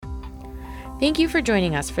Thank you for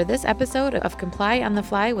joining us for this episode of Comply on the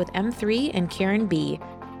Fly with M3 and Karen B.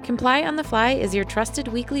 Comply on the Fly is your trusted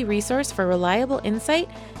weekly resource for reliable insight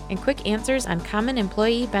and quick answers on common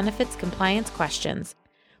employee benefits compliance questions.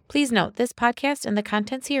 Please note, this podcast and the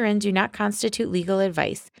contents herein do not constitute legal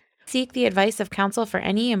advice. Seek the advice of counsel for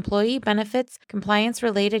any employee benefits,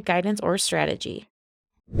 compliance-related guidance or strategy.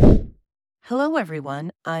 Hello,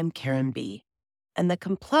 everyone. I'm Karen B. And the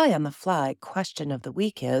Comply on the Fly question of the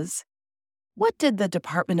week is, what did the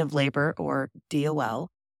Department of Labor, or DOL,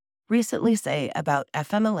 recently say about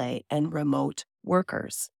FMLA and remote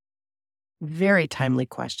workers? Very timely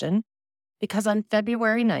question, because on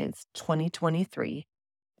February 9th, 2023,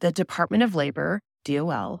 the Department of Labor,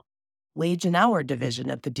 DOL, Wage and Hour Division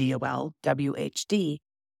of the DOL, WHD,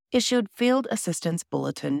 issued Field Assistance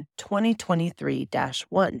Bulletin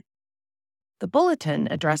 2023-1. The bulletin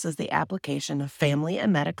addresses the application of Family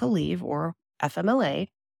and Medical Leave, or FMLA,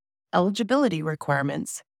 eligibility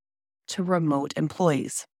requirements to remote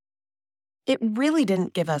employees. It really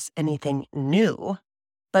didn't give us anything new,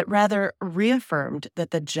 but rather reaffirmed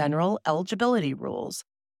that the general eligibility rules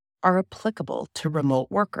are applicable to remote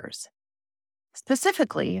workers.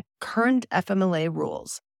 Specifically, current FMLA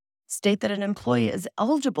rules state that an employee is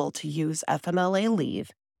eligible to use FMLA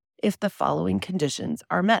leave if the following conditions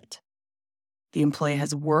are met. The employee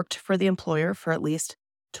has worked for the employer for at least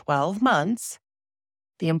 12 months.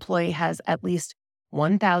 The employee has at least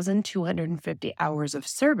 1,250 hours of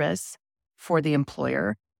service for the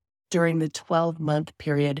employer during the 12-month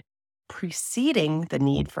period preceding the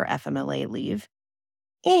need for FMLA leave,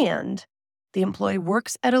 and the employee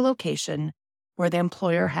works at a location where the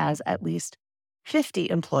employer has at least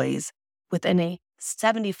 50 employees within a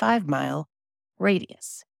 75-mile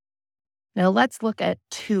radius. Now let's look at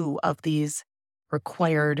two of these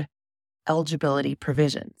required eligibility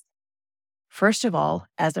provisions. First of all,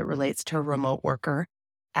 as it relates to a remote worker,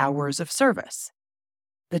 hours of service.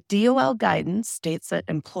 The DOL guidance states that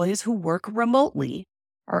employees who work remotely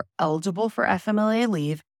are eligible for FMLA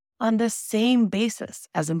leave on the same basis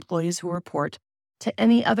as employees who report to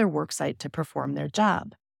any other worksite to perform their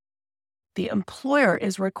job. The employer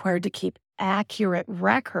is required to keep accurate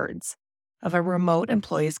records of a remote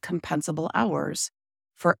employee's compensable hours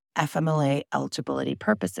for FMLA eligibility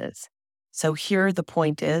purposes. So here the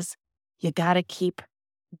point is, you got to keep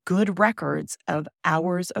good records of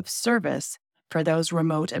hours of service for those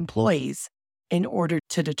remote employees in order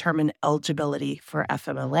to determine eligibility for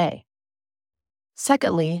FMLA.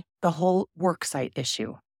 Secondly, the whole worksite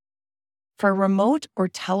issue. For remote or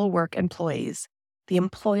telework employees, the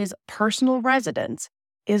employee's personal residence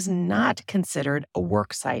is not considered a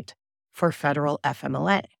worksite for federal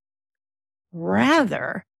FMLA.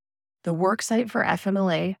 Rather, the worksite for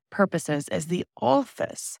FMLA purposes is the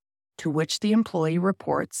office to which the employee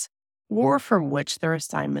reports or from which their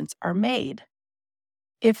assignments are made.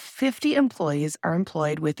 If 50 employees are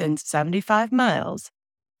employed within 75 miles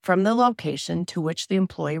from the location to which the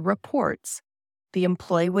employee reports, the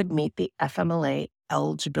employee would meet the FMLA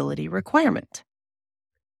eligibility requirement.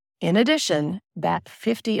 In addition, that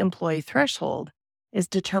 50 employee threshold is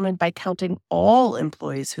determined by counting all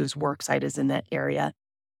employees whose worksite is in that area,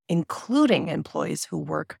 including employees who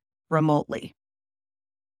work remotely.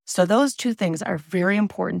 So those two things are very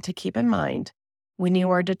important to keep in mind when you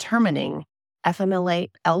are determining FMLA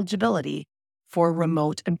eligibility for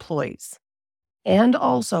remote employees. And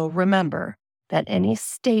also remember that any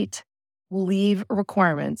state leave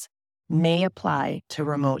requirements may apply to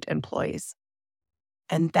remote employees.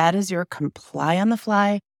 And that is your Comply on the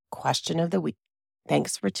Fly question of the week.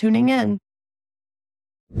 Thanks for tuning in.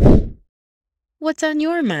 What's on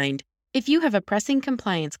your mind? If you have a pressing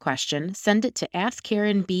compliance question, send it to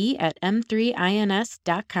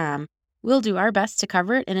askkarenb@m3ins.com. We'll do our best to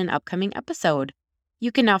cover it in an upcoming episode.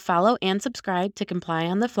 You can now follow and subscribe to Comply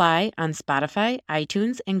on the Fly on Spotify,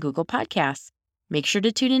 iTunes, and Google Podcasts. Make sure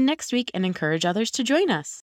to tune in next week and encourage others to join us.